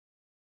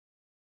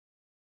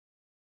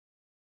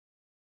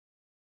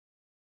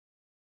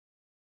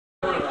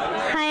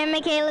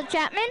I'm Mikayla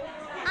Chapman.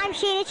 I'm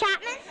Shayna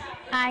Chapman.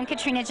 I'm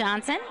Katrina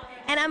Johnson.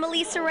 And I'm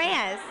ALISA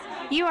Reyes.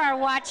 You are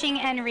watching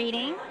and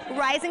reading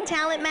Rising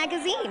Talent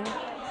Magazine.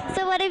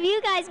 So what have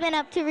you guys been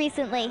up to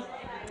recently?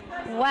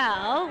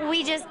 Well,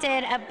 we just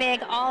did a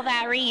big All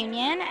That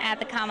reunion at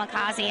the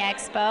Kamikaze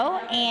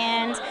Expo,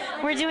 and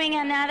we're doing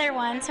another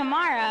one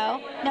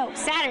tomorrow, no,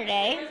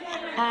 Saturday,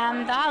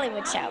 the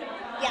Hollywood show.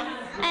 Yeah.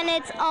 And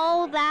it's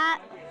All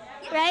That,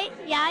 right?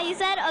 Yeah, you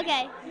said?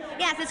 Okay.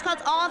 Yes, it's called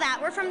All That.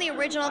 We're from the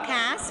original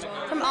cast,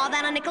 from All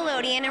That on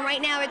Nickelodeon, and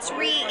right now it's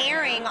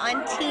re-airing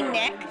on Teen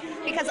Nick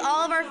because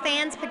all of our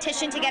fans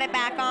petitioned to get it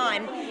back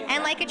on.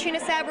 And like Katrina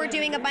said, we're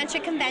doing a bunch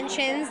of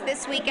conventions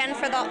this weekend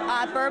for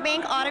the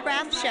Burbank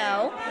Autograph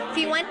Show. If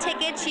you want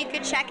tickets, you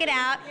could check it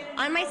out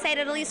on my site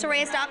at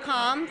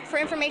alisareyes.com for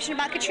information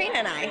about Katrina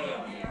and I.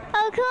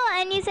 Oh, cool.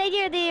 And you said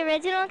you're the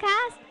original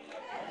cast?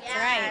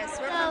 Yes,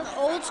 we're from the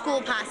old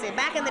school posse,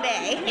 back in the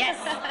day. Yes.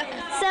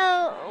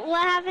 So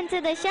what happened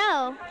to the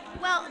show?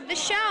 Well, the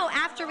show,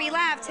 after we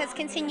left, has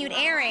continued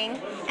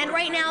airing, and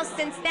right now,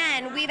 since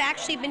then, we've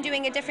actually been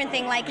doing a different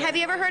thing. Like, have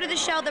you ever heard of the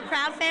show The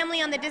Proud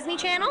Family on the Disney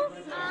Channel?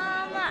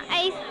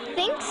 I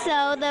think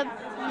so.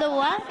 The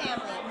what?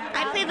 Family.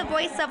 I play the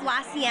voice of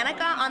La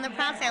Cienega on The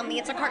Proud Family.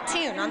 It's a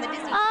cartoon on the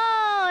Disney Channel.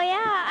 Oh,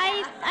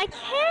 yeah. I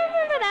can't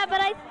remember that,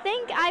 but I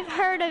think I've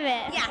heard of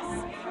it.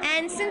 Yes.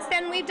 And since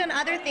then, we've done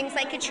other things.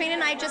 Like Katrina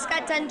and I just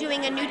got done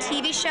doing a new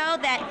TV show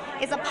that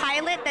is a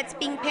pilot that's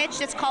being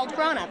pitched. It's called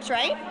Grown Ups,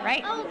 right?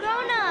 Right. Oh,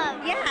 Grown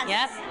Up. Yes.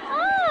 Yes.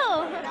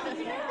 Oh.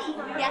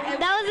 Yeah.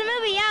 That was a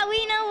movie. Yeah,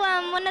 we know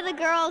one of the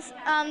girls,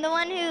 the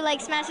one who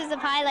like smashes the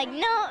pie. Like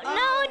no.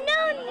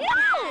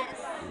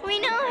 We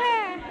know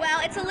her. Well,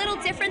 it's a little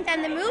different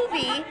than the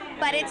movie,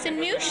 but it's a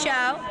new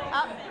show.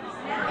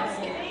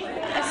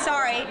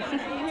 Sorry.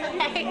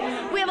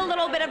 We have a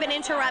little bit of an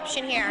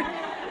interruption here.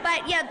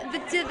 But yeah,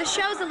 the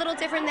show's a little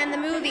different than the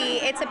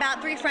movie. It's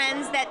about three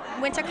friends that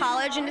went to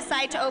college and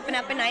decided to open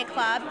up a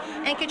nightclub.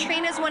 And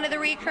Katrina's one of the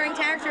recurring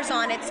characters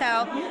on it.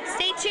 So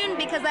stay tuned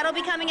because that'll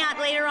be coming out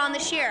later on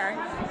this year.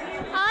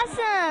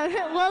 Awesome.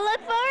 We'll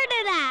look forward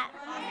to that.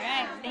 All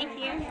right. Thank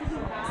you.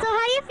 So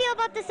how do you feel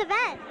about this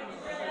event?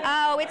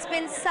 Oh, it's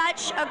been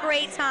such a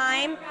great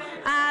time.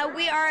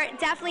 We are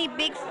definitely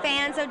big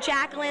fans of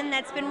Jacqueline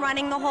that's been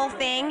running the whole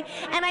thing.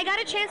 And I got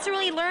a chance to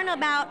really learn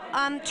about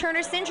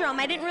Turner syndrome.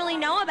 I didn't really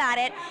know about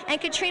it. And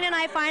Katrina and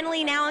I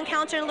finally now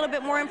encountered a little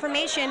bit more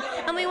information,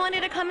 and we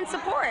wanted to come and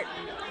support.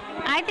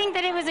 I think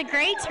that it was a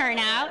great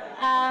turnout.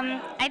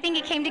 I think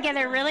it came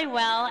together really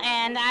well,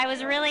 and I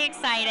was really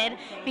excited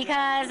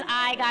because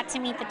I got to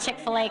meet the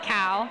Chick-fil-A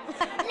cow.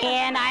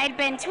 And I had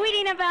been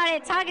tweeting about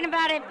it, talking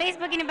about it,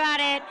 Facebooking about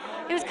it.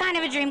 It was kind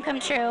of a dream come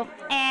true,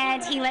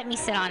 and he let me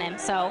sit on him,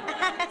 so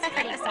it's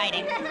pretty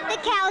exciting. The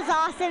cow's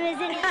awesome,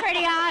 isn't it?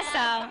 Pretty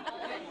awesome.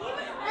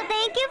 Well,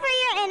 thank you for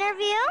your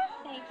interview.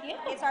 Thank you.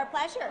 It's our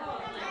pleasure.